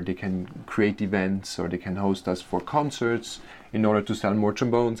there, where they can create events or they can host us for concerts in order to sell more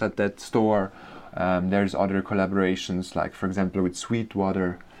trombones at that store. There's other collaborations, like for example with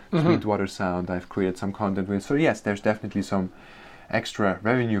Sweetwater Sound. I've created some content with. So yes, there's definitely some extra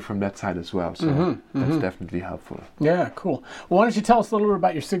revenue from that side as well. So that's definitely helpful. Yeah, cool. Well, why don't you tell us a little bit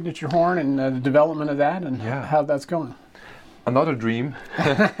about your signature horn and the development of that and how that's going? Another dream.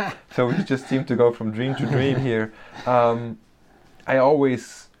 So we just seem to go from dream to dream here. I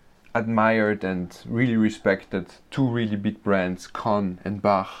always admired and really respected two really big brands, Con and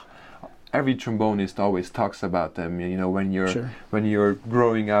Bach. Every trombonist always talks about them. When you're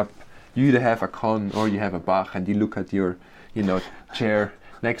growing up, you either have a Con or you have a Bach, and you look at your chair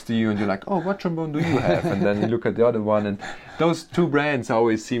next to you and you're like, oh, what trombone do you have? And then you look at the other one, and those two brands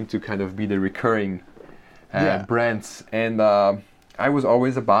always seem to kind of be the recurring brands. And I was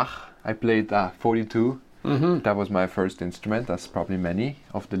always a Bach. I played 42. That was my first instrument, as probably many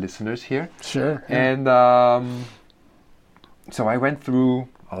of the listeners here. Sure. Yeah. And so I went through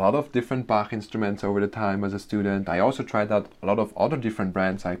a lot of different Bach instruments over the time as a student. I also tried out a lot of other different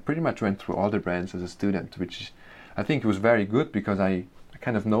brands. I pretty much went through all the brands as a student, which I think was very good, because I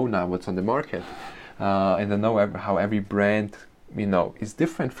kind of know now what's on the market. And I know how every brand is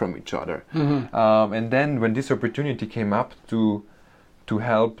different from each other. And then when this opportunity came up to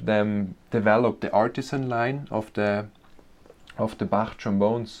help them develop the artisan line of the Bach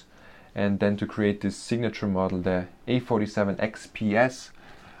trombones, and then to create this signature model, the A47 XPS,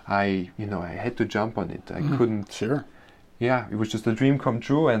 I had to jump on it. I couldn't. Sure. Yeah, it was just a dream come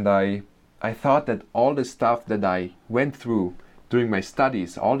true, and I thought that all the stuff that I went through during my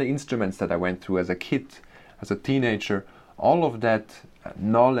studies, all the instruments that I went through as a kid, as a teenager, all of that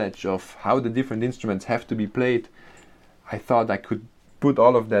knowledge of how the different instruments have to be played, I thought I could put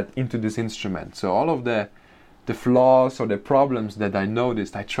all of that into this instrument. So all of the flaws or the problems that I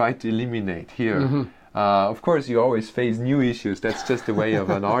noticed, I tried to eliminate here. Of course, you always face new issues. That's just the way of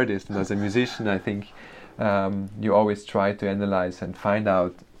an artist. And as a musician, I think you always try to analyze and find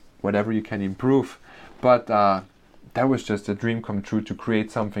out whatever you can improve. But that was just a dream come true, to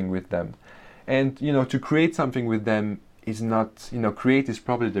create something with them. And, to create something with them is not, create is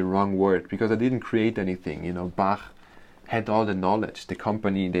probably the wrong word, because I didn't create anything. Bach had all the knowledge. The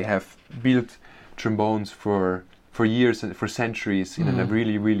company, they have built trombones for years and for centuries in a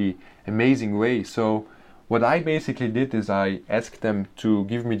really, really amazing way. So what I basically did is I asked them to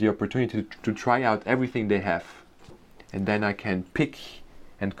give me the opportunity to try out everything they have, and then I can pick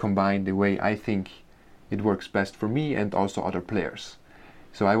and combine the way I think it works best for me and also other players.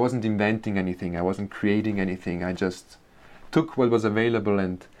 So I wasn't inventing anything, I wasn't creating anything, I just took what was available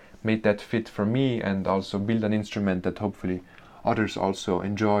and made that fit for me, and also build an instrument that hopefully others also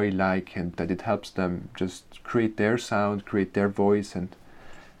enjoy, like, and that it helps them just create their sound, create their voice, and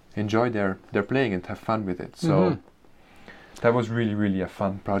enjoy their playing and have fun with it. So that was really, really a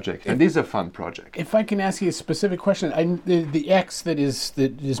fun project. And it is a fun project. If I can ask you a specific question, the X that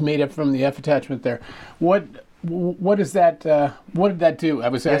is made up from the F attachment there, what is that? What did that do?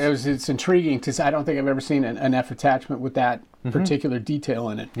 It's intriguing to say. I don't think I've ever seen an F attachment with that particular detail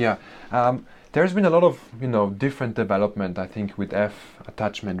in it. Yeah. There's been a lot of different development, I think, with F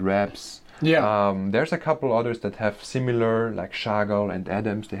attachment reps. Yeah. There's a couple others that have similar, like Chagall and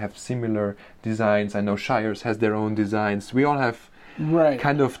Adams. They have similar designs. I know Shires has their own designs. We all have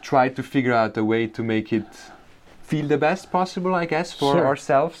kind of tried to figure out a way to make it feel the best possible, I guess, for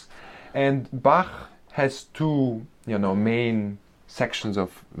ourselves. And Bach has two, main sections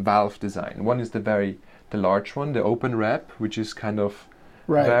of valve design. One is the large one, the open rep, which is kind of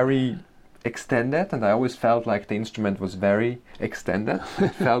very extended, and I always felt like the instrument was very extended.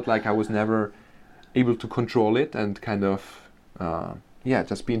 It felt like I was never able to control it and kind of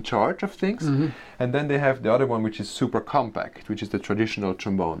just be in charge of things. And then they have the other one, which is super compact, which is the traditional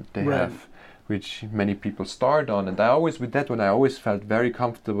trombone they have, which many people start on. And I always, with that one, I always felt very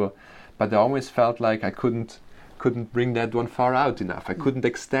comfortable, but I always felt like I couldn't bring that one far out enough. I couldn't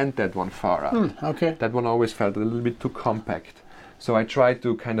extend that one far out. Okay. That one always felt a little bit too compact. So I tried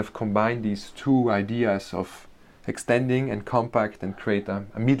to kind of combine these two ideas of extending and compact and create a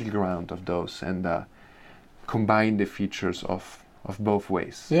middle ground of those, and combine the features of both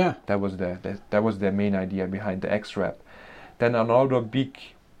ways. Yeah. That was the main idea behind the X-Rap. Then another big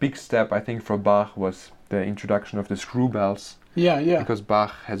step, I think, for Bach was the introduction of the screw bells. Yeah. Because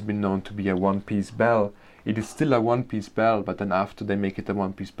Bach has been known to be a one-piece bell. It is still a one-piece bell, but then after they make it a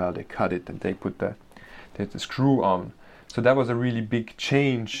one-piece bell, they cut it and they put the screw on. So that was a really big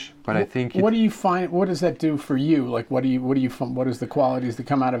change, but I think... What do you find, what does that do for you? Like, what is the qualities that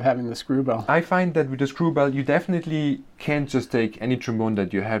come out of having the screw bell? I find that with the screw bell, you definitely can't just take any trombone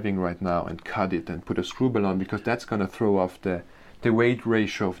that you're having right now and cut it and put a screw bell on, because that's going to throw off the weight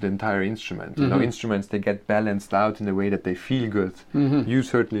ratio of the entire instrument. You know, instruments, they get balanced out in a way that they feel good. You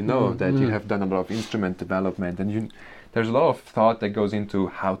certainly know that you have done a lot of instrument development, and there's a lot of thought that goes into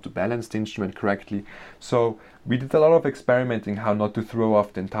how to balance the instrument correctly. So we did a lot of experimenting how not to throw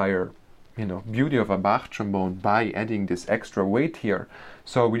off the entire, beauty of a Bach trombone by adding this extra weight here.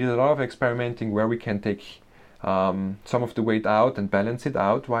 So we did a lot of experimenting where we can take some of the weight out and balance it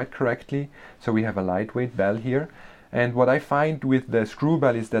out quite correctly. So we have a lightweight bell here. And what I find with the screw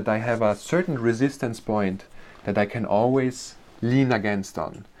bell is that I have a certain resistance point that I can always lean against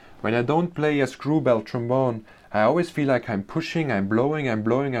on. When I don't play a screw bell trombone, I always feel like I'm pushing, I'm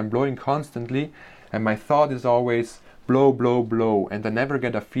blowing constantly, and my thought is always blow, blow, blow, and I never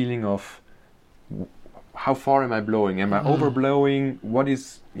get a feeling of how far am I blowing? Am I overblowing?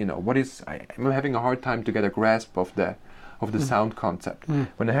 I'm having a hard time to get a grasp of the sound concept.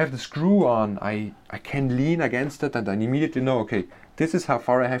 When I have the screw on, I can lean against it and I immediately know, okay, this is how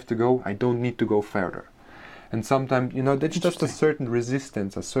far I have to go, I don't need to go further. And sometimes, that's just a certain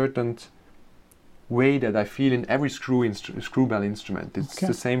resistance, a certain way that I feel in every screw bell instrument. It's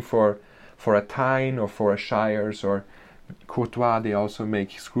the same for a Tyne or for a Shires or Courtois. They also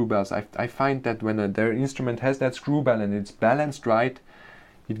make screw bells. I find that when their instrument has that screw bell and it's balanced right,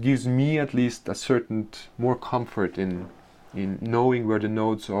 it gives me at least a certain more comfort in knowing where the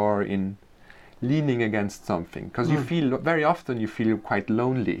notes are, in leaning against something. Because very often you feel quite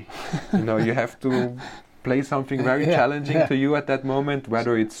lonely. You have to play something very challenging to you at that moment,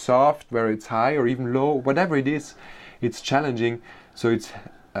 whether it's soft, whether it's high or even low, whatever it is, it's challenging. So it's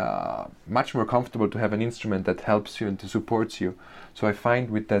much more comfortable to have an instrument that helps you and to supports you. So I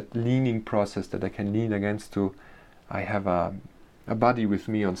find with that leaning process that I can lean against I have a buddy with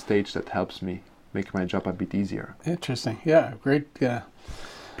me on stage that helps me make my job a bit easier. Interesting. Yeah, great.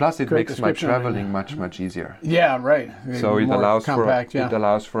 Plus, it makes my traveling much easier. Yeah, right. So it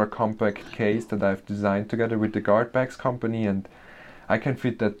allows for a compact case that I've designed together with the Guardbags company, and I can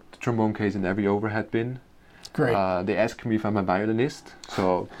fit that trombone case in every overhead bin. Great. They ask me if I'm a violinist,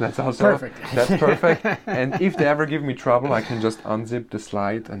 so that's also perfect. That's perfect. And if they ever give me trouble, I can just unzip the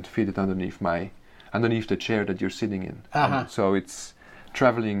slide and fit it underneath the chair that you're sitting in. So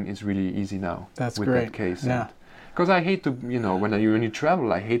traveling is really easy now. That's with great. That case. Yeah. Because I hate to, when you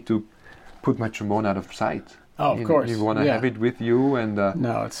travel, I hate to put my trombone out of sight. Oh, of course. You want to have it with you, and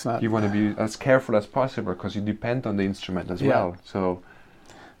no, it's not. You want to be as careful as possible because you depend on the instrument as well. So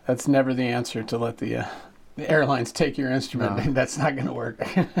that's never the answer, to let the airlines take your instrument. No. That's not going to work.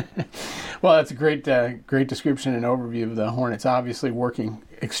 Well, that's a great description and overview of the horn. It's obviously working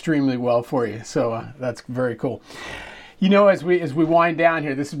extremely well for you. So that's very cool. As we wind down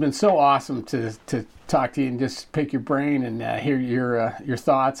here, this has been so awesome to talk to you and just pick your brain and hear your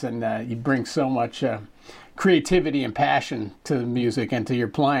thoughts, and you bring so much creativity and passion to the music and to your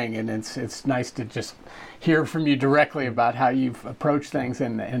playing, and it's nice to just hear from you directly about how you've approached things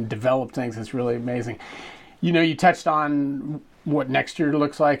and developed things. It's really amazing. You touched on what next year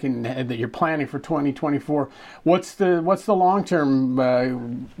looks like and that you're planning for 2024. What's the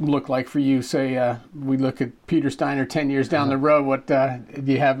long-term look like for you? Say we look at Peter Steiner 10 years down the road. What do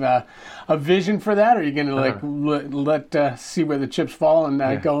you have a vision for that? Or are you going to let see where the chips fall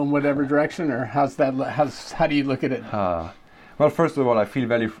and go in whatever direction? Or how do you look at it? Well, first of all, I feel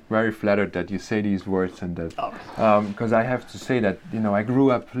very, very flattered that you say these words, and that because I have to say that I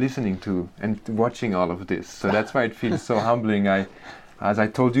grew up listening to and watching all of this, so that's why it feels so humbling. As I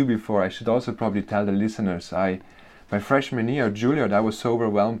told you before, I should also probably tell the listeners. My freshman year at Juilliard, I was so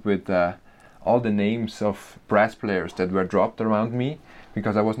overwhelmed with all the names of brass players that were dropped around me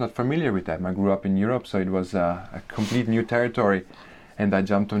because I was not familiar with them. I grew up in Europe, so it was a complete new territory. And I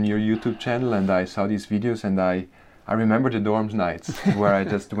jumped on your YouTube channel and I saw these videos, and I remember the dorms nights where I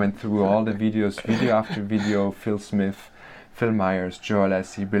just went through all the videos, video after video, Phil Smith, Phil Myers, Joe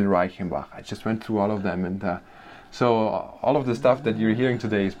Alessi, Bill Reichenbach. I just went through all of them, and so all of the stuff that you're hearing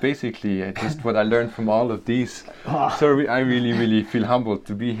today is basically just what I learned from all of these. So I really, really feel humbled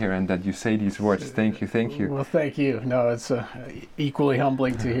to be here and that you say these words. Thank you, thank you. Well, thank you. No, it's equally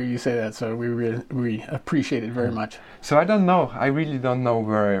humbling to hear you say that. So we appreciate it very much. So I don't know. I really don't know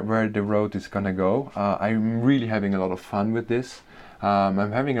where the road is gonna go. I'm really having a lot of fun with this.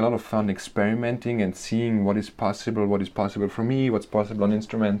 I'm having a lot of fun experimenting and seeing what is possible for me, what's possible on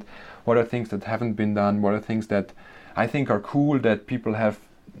instrument, what are things that haven't been done, what are things that I think are cool that people have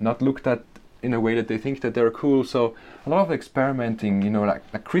not looked at in a way that they think that they're cool. So a lot of experimenting, like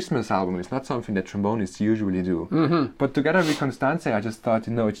a Christmas album is not something that trombonists usually do. Mm-hmm. But together with Constanze, I just thought,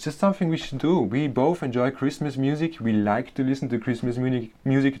 it's just something we should do. We both enjoy Christmas music. We like to listen to Christmas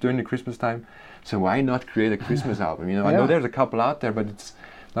music during the Christmas time. So why not create a Christmas album? I know there's a couple out there, but it's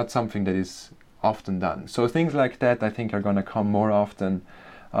not something that is often done. So things like that, I think, are going to come more often.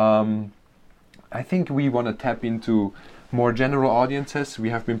 I think we want to tap into more general audiences.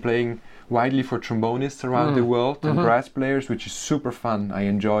 We have been playing widely for trombonists around the world and brass players, which is super fun. I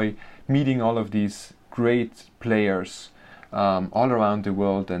enjoy meeting all of these great players all around the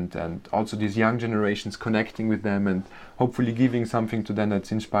world, and also these young generations, connecting with them and hopefully giving something to them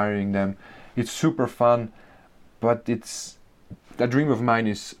that's inspiring them. It's super fun, but a dream of mine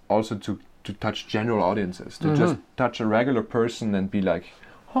is also to touch general audiences, to just touch a regular person and be like,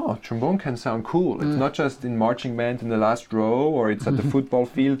 oh, trombone can sound cool. It's not just in marching band in the last row, or it's at the football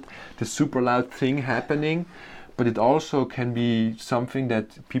field, the super loud thing happening, but it also can be something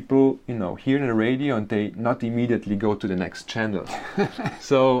that people, hear in the radio and they not immediately go to the next channel.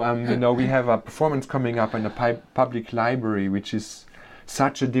 So, we have a performance coming up in a public library, which is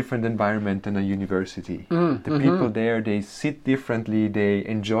such a different environment than a university. The people there, they sit differently, they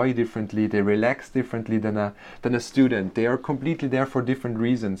enjoy differently, they relax differently than a student. They are completely there for different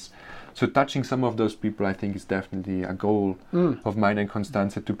reasons. So touching some of those people, I think, is definitely a goal of mine and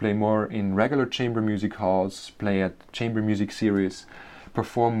Constanze, to play more in regular chamber music halls, play at chamber music series,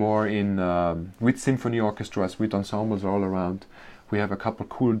 perform more in with symphony orchestras, with ensembles all around. We have a couple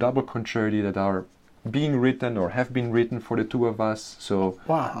cool double concerti that are being written or have been written for the two of us. So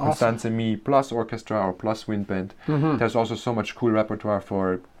Constanze and me plus orchestra or plus wind band. There's also so much cool repertoire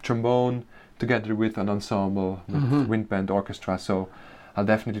for trombone together with an ensemble, with wind band, orchestra. So I'll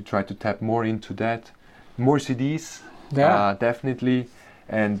definitely try to tap more into that. More CDs, definitely.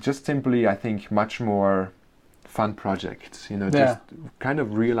 And just simply, I think, much more fun projects. Just kind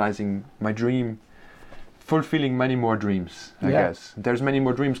of realizing my dream, fulfilling many more dreams, I guess. There's many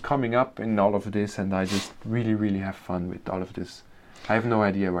more dreams coming up in all of this, and I just really, really have fun with all of this. I have no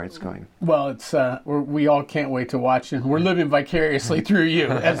idea where it's going. Well, it's we all can't wait to watch, and we're living vicariously through you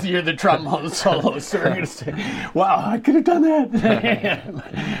as you're the trombone soloist. So we're going to say, wow, I could have done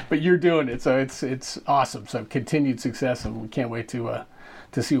that. But you're doing it, so it's awesome. So continued success, and we can't wait to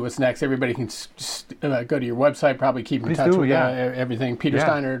see what's next. Everybody can go to your website, probably keep in touch with everything.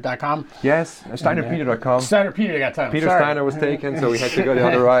 PeterSteiner.com. Yes, SteinerPeter.com. SteinerPeter.com. Peter Steiner was taken, so we had to go the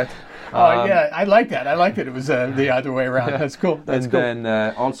other right. I like that. I liked it. It was the other way around. That's cool. Then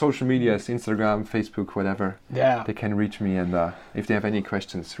all social medias, Instagram, Facebook, whatever. Yeah. They can reach me, and if they have any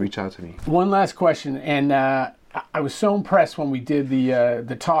questions, reach out to me. One last question, and I was so impressed when we did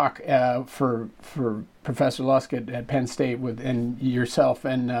the talk for Professor Lusk at Penn State and yourself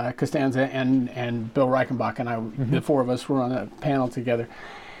and Constanze and Bill Reichenbach and I. The four of us were on a panel together,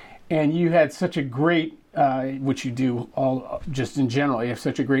 and you had such a great, which you do all just in general. You have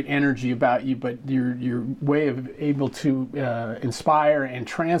such a great energy about you, but your way of able to inspire and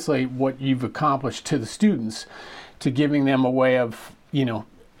translate what you've accomplished to the students, to giving them a way of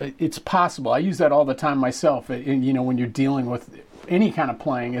it's possible. I use that all the time myself. And when you're dealing with any kind of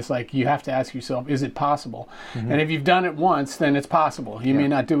playing, it's like you have to ask yourself, is it possible? And if you've done it once, then it's possible. You may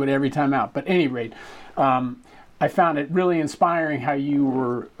not do it every time out. But at any rate, I found it really inspiring how you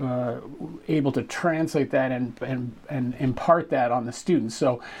were able to translate that and impart that on the students.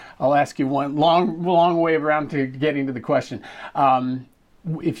 So I'll ask you one long way around to getting to the question.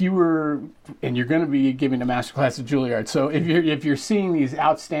 If you were, and you're going to be giving a master class at Juilliard, so if you're seeing these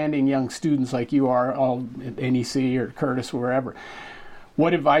outstanding young students like you are all at NEC or Curtis or wherever,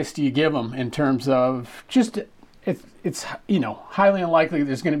 what advice do you give them in terms of just it's highly unlikely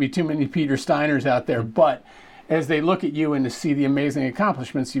there's going to be too many Peter Steiners out there, but as they look at you and to see the amazing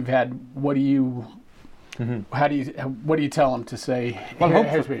accomplishments you've had, what do you What do you tell them to say? Well,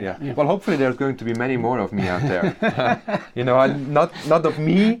 hopefully, Well, hopefully there's going to be many more of me out there. Not of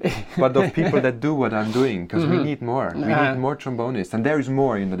me, but of people that do what I'm doing, because we need more. We need more trombonists, and there is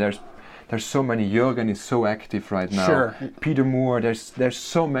more. There's so many. Jürgen is so active right now. Sure. Peter Moore. There's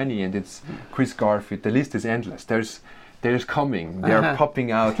so many, and it's Chris Garfield. The list is endless. They're coming. They're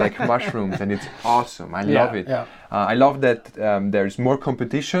popping out like mushrooms, and it's awesome. I love it. Yeah. I love that there's more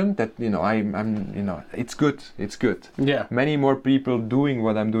competition. That it's good. It's good. Yeah. Many more people doing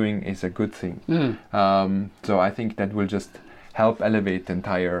what I'm doing is a good thing. So I think that will just help elevate the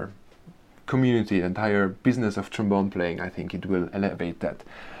entire community, the entire business of trombone playing. I think it will elevate that.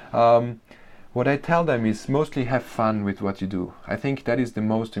 What I tell them is mostly have fun with what you do. I think that is the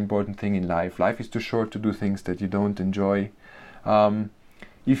most important thing in life. Life is too short to do things that you don't enjoy.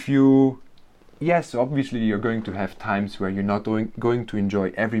 Yes, obviously you're going to have times where you're not going to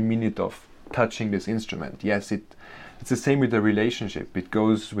enjoy every minute of touching this instrument. Yes, it's the same with the relationship. It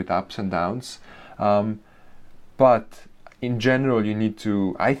goes with ups and downs. But in general,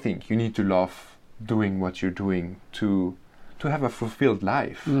 I think you need to love doing what you're doing to have a fulfilled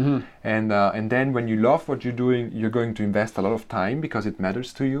life. And then when you love what you're doing, you're going to invest a lot of time because it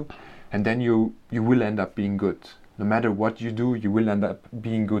matters to you, and then you will end up being good. No matter what you do, you will end up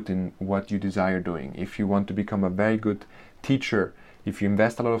being good in what you desire doing. If you want to become a very good teacher, if you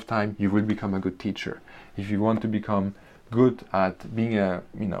invest a lot of time, you will become a good teacher. If you want to become good at being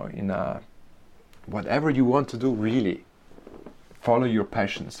whatever you want to do, really follow your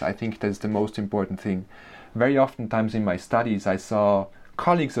passions. I think that's the most important thing. Very oftentimes in my studies, I saw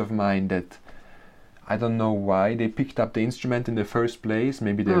colleagues of mine that I don't know why they picked up the instrument in the first place.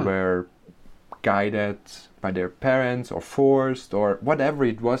 Maybe they were guided by their parents or forced or whatever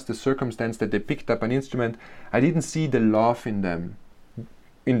it was, the circumstance that they picked up an instrument. I didn't see the love in them,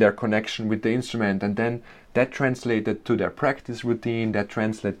 in their connection with the instrument, and then that translated to their practice routine, that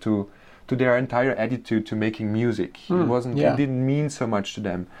translated to their entire attitude to making music. It didn't mean so much to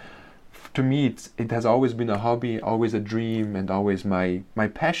them. To me, it has always been a hobby, always a dream, and always my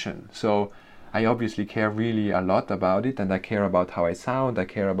passion. So I obviously care really a lot about it, and I care about how I sound, I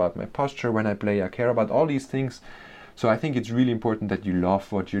care about my posture when I play, I care about all these things. So I think it's really important that you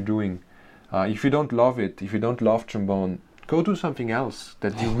love what you're doing. If you don't love it, if you don't love trombone, go do something else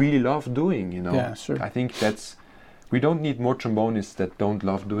that you really love doing, Yeah, sure. I think we don't need more trombonists that don't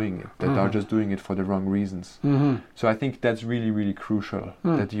love doing it, that are just doing it for the wrong reasons. So I think that's really, really crucial,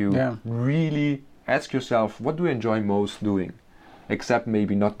 that you really ask yourself, what do I enjoy most doing? Except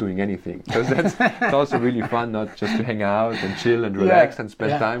maybe not doing anything, because it's also really fun not just to hang out and chill and relax and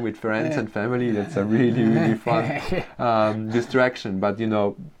spend time with friends and family. That's a really, really fun distraction. But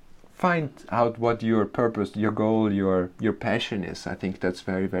find out what your purpose, your goal, your passion is. I think that's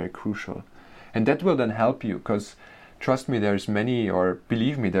very, very crucial, and that will then help you. Because trust me, there's many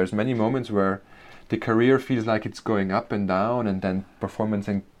moments where the career feels like it's going up and down, and then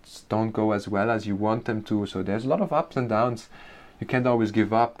performances don't go as well as you want them to. So there's a lot of ups and downs. You can't always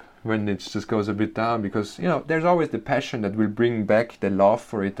give up when it just goes a bit down, because there's always the passion that will bring back the love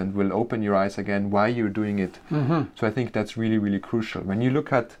for it and will open your eyes again why you're doing it. So I think that's really, really crucial. When you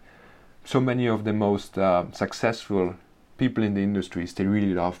look at so many of the most successful people in the industries, they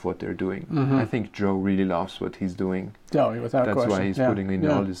really love what they're doing. I think Joe really loves what he's doing. Without that's question. Why he's putting in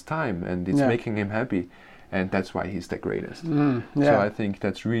all this time, and it's making him happy, and that's why he's the greatest. So I think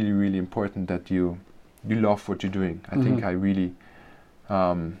that's really, really important that you love what you're doing. I think I really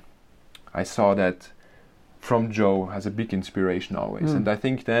I saw that from Joe as a big inspiration always. And I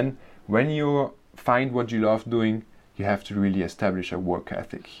think then when you find what you love doing, you have to really establish a work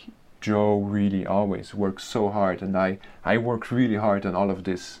ethic. Joe really always works so hard, and I work really hard on all of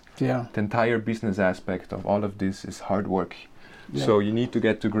this. The entire business aspect of all of this is hard work. So you need to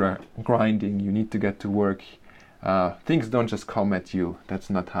get to grinding, you need to get to work. Things don't just come at you. That's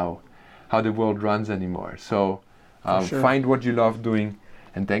not how the world runs anymore. So find what you love doing,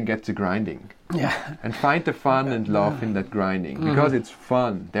 and then get to grinding. And find the fun and love in that grinding, because it's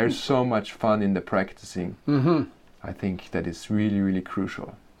fun. There's so much fun in the practicing. I think that is really, really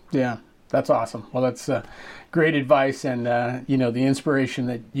crucial. Yeah, that's awesome. Well, that's great advice, and the inspiration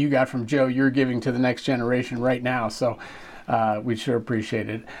that you got from Joe, you're giving to the next generation right now. So we sure appreciate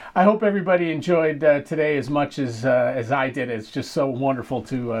it. I hope everybody enjoyed today as much as I did. It's just so wonderful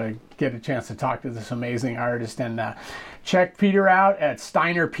to get a chance to talk to this amazing artist. And check Peter out at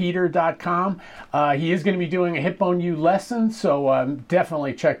steinerpeter.com. He is going to be doing a Hip Bone U lesson, so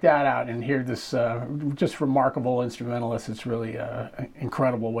definitely check that out and hear this just remarkable instrumentalist. It's really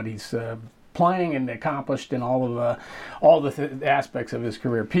incredible what he's playing and accomplished in all the aspects of his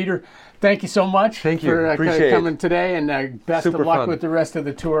career. Peter, thank you so much for coming today, and best of luck with the rest of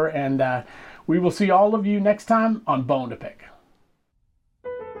the tour. And we will see all of you next time on Bone to Pick.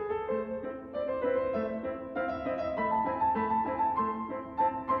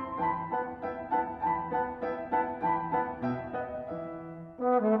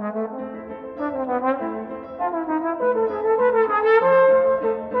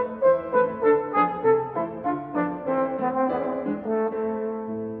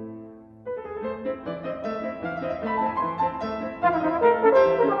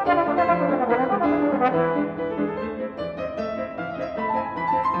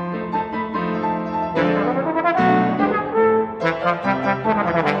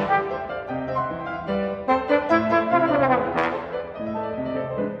 Thank you.